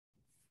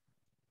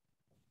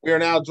We are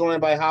now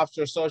joined by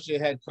Hofstra Associate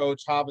Head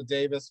Coach Hava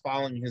Davis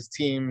following his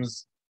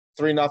team's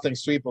 3-0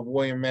 sweep of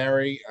William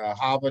Mary.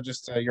 Hava,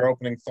 just your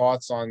opening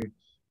thoughts on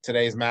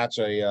today's match,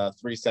 a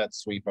three-set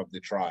sweep of the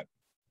Tribe.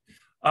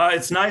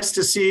 It's nice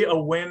to see a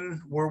win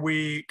where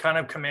we kind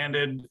of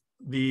commanded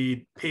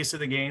the pace of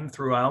the game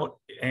throughout,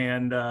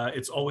 and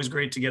it's always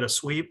great to get a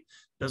sweep.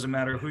 Doesn't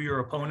matter who your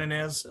opponent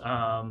is,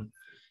 and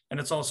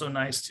it's also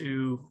nice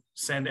to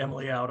send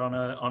Emily out on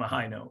a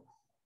high note.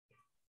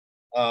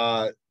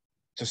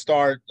 To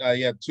start,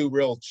 you had two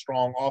real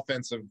strong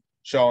offensive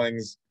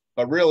showings,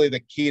 but really the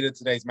key to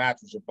today's match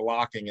was your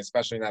blocking,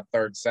 especially in that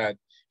third set.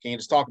 Can you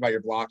just talk about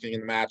your blocking in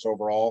the match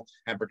overall,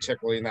 and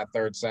particularly in that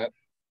third set?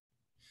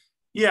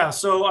 Yeah,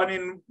 so I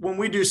mean, when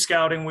we do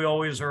scouting, we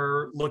always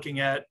are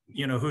looking at,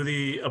 who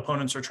the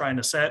opponents are trying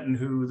to set and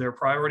who their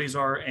priorities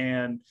are.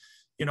 And,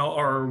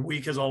 our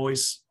week is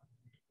always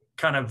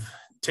kind of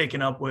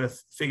taken up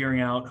with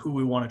figuring out who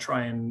we want to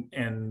try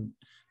and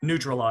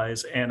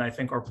neutralize. And I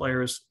think our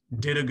players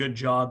did a good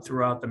job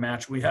throughout the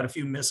match. We had a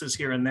few misses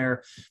here and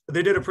there, but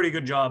they did a pretty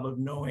good job of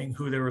knowing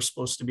who they were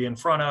supposed to be in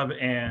front of.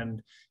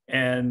 And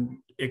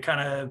it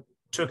kind of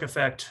took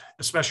effect,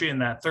 especially in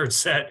that third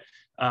set.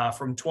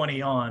 From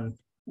 20 on,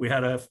 we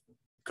had a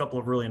couple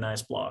of really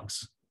nice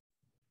blocks.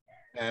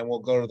 And we'll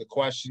go to the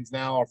questions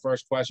now. Our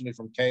first question is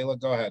from Kayla.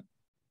 Go ahead.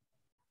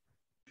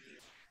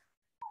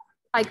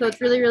 Hi,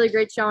 Coach. Really, really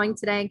great showing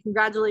today, and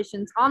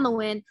congratulations on the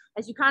win.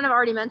 As you kind of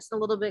already mentioned a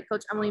little bit,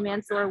 Coach Emily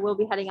Mansour will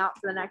be heading out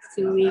for the next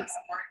 2 weeks,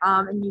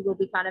 and you will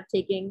be kind of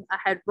taking a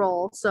head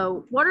role.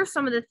 So what are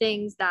some of the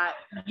things that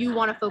you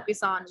want to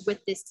focus on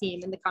with this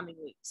team in the coming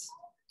weeks?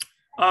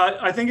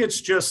 I think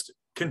it's just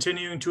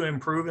continuing to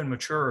improve and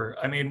mature.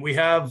 I mean, we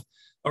have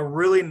a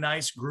really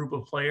nice group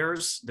of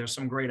players. There's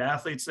some great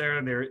athletes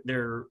there.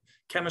 Their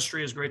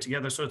chemistry is great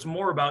together. So it's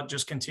more about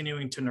just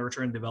continuing to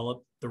nurture and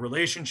develop the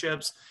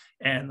relationships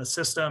and the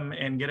system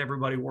and get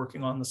everybody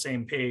working on the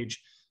same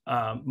page.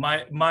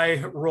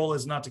 My role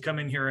is not to come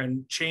in here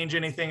and change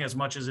anything as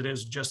much as it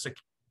is just to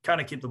kind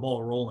of keep the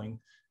ball rolling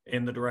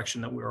in the direction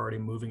that we're already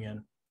moving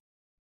in.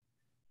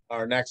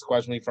 Our next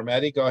question from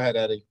Eddie. Go ahead,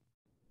 Eddie.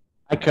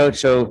 Hi, Coach.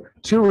 So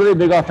two really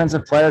big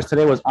offensive players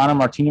today was Anna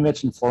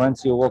Martinovic and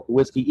Florencia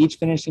Wolkowicki, each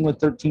finishing with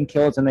 13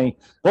 kills, and they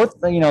both,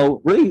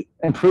 really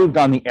improved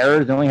on the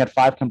errors. They only had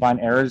 5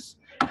 combined errors.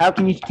 How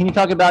can you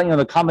talk about,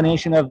 the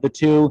combination of the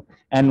two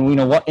and,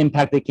 what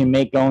impact they can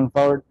make going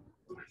forward?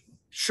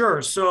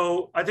 Sure.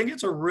 So I think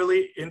it's a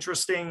really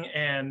interesting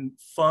and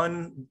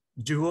fun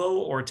duo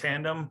or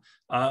tandem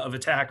of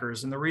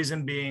attackers. And the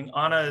reason being,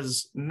 Anna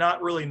is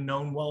not really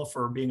known well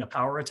for being a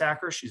power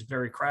attacker. She's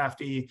very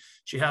crafty.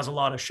 She has a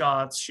lot of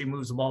shots. She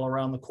moves the ball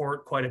around the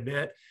court quite a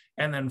bit.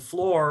 And then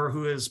Floor,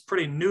 who is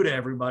pretty new to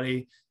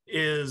everybody,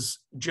 is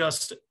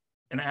just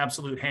an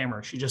absolute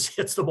hammer. She just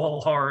hits the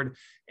ball hard.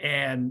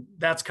 And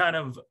that's kind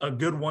of a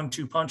good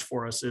 1-2 punch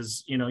for us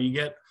is, you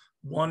get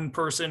one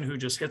person who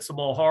just hits the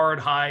ball hard,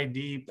 high,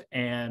 deep,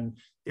 and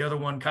the other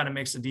one kind of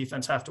makes the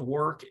defense have to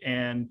work.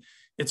 And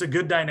it's a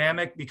good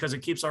dynamic because it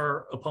keeps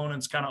our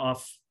opponents kind of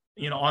off,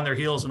 on their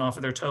heels and off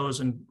of their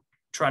toes and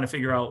trying to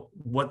figure out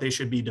what they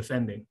should be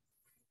defending.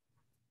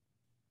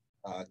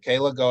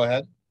 Kayla, go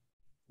ahead.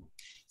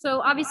 So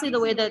obviously the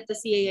way that the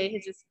CAA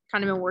has just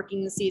kind of been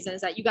working this season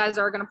is that you guys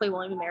are going to play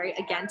William & Mary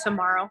again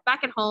tomorrow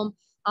back at home.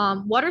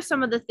 What are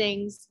some of the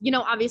things,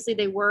 obviously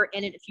they were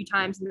in it a few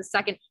times in the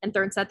second and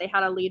third set. They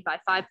had a lead by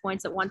 5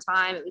 points at one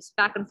time. It was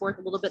back and forth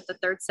a little bit the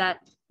third set.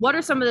 What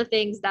are some of the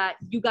things that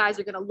you guys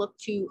are going to look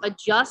to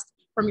adjust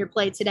from your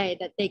play today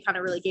that they kind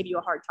of really gave you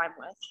a hard time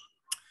with?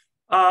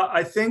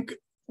 I think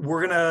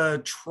we're going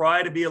to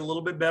try to be a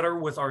little bit better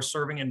with our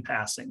serving and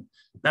passing.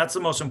 That's the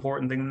most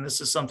important thing. And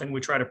this is something we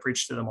try to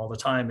preach to them all the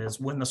time is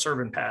win the serve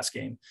and pass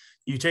game.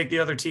 You take the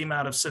other team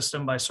out of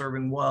system by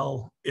serving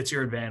well, it's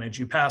your advantage.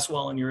 You pass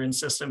well and you're in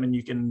system and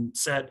you can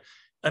set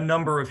a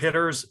number of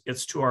hitters,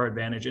 it's to our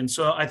advantage. And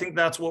so I think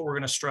that's what we're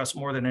going to stress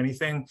more than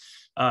anything.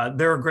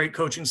 They're a great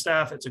coaching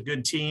staff. It's a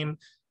good team.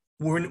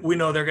 We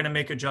know they're going to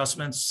make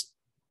adjustments.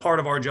 Part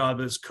of our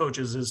job as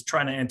coaches is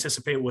trying to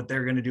anticipate what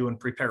they're going to do and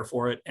prepare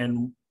for it.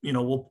 And,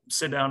 we'll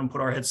sit down and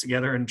put our heads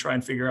together and try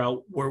and figure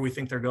out where we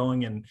think they're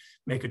going and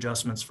make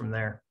adjustments from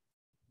there.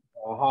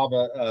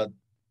 Hava,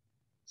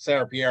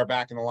 Sarah Pierre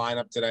back in the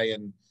lineup today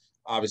and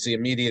obviously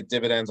immediate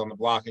dividends on the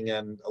blocking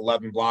end,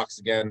 11 blocks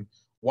again.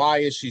 Why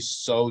is she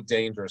so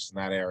dangerous in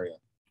that area?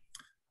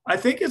 I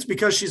think it's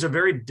because she's a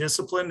very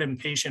disciplined and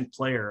patient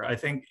player. I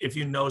think if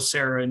you know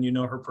Sarah and you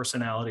know her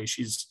personality,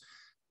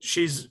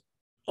 she's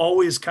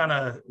always kind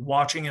of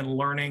watching and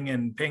learning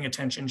and paying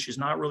attention. She's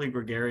not really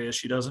gregarious.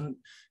 She doesn't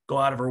go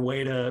out of her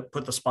way to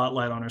put the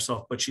spotlight on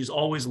herself, but she's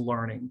always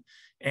learning.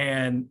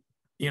 And,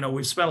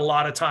 we've spent a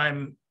lot of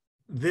time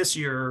this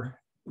year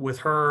with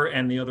her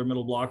and the other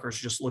middle blockers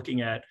just looking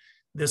at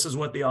this is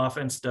what the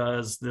offense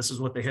does. This is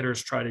what the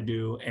hitters try to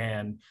do.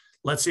 And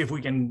let's see if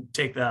we can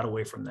take that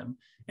away from them.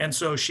 And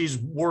so she's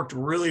worked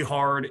really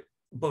hard,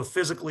 both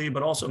physically,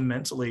 but also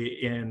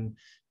mentally in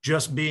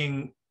just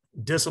being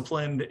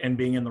disciplined and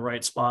being in the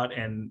right spot.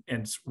 And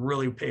it's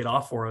really paid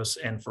off for us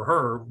and for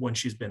her when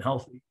she's been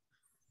healthy.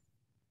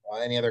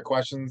 Any other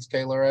questions,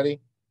 Kayla or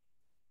Eddie?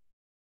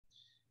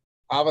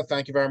 Hava,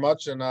 thank you very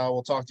much, and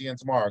we'll talk to you again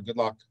tomorrow. Good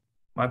luck.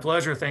 My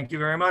pleasure. Thank you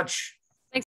very much.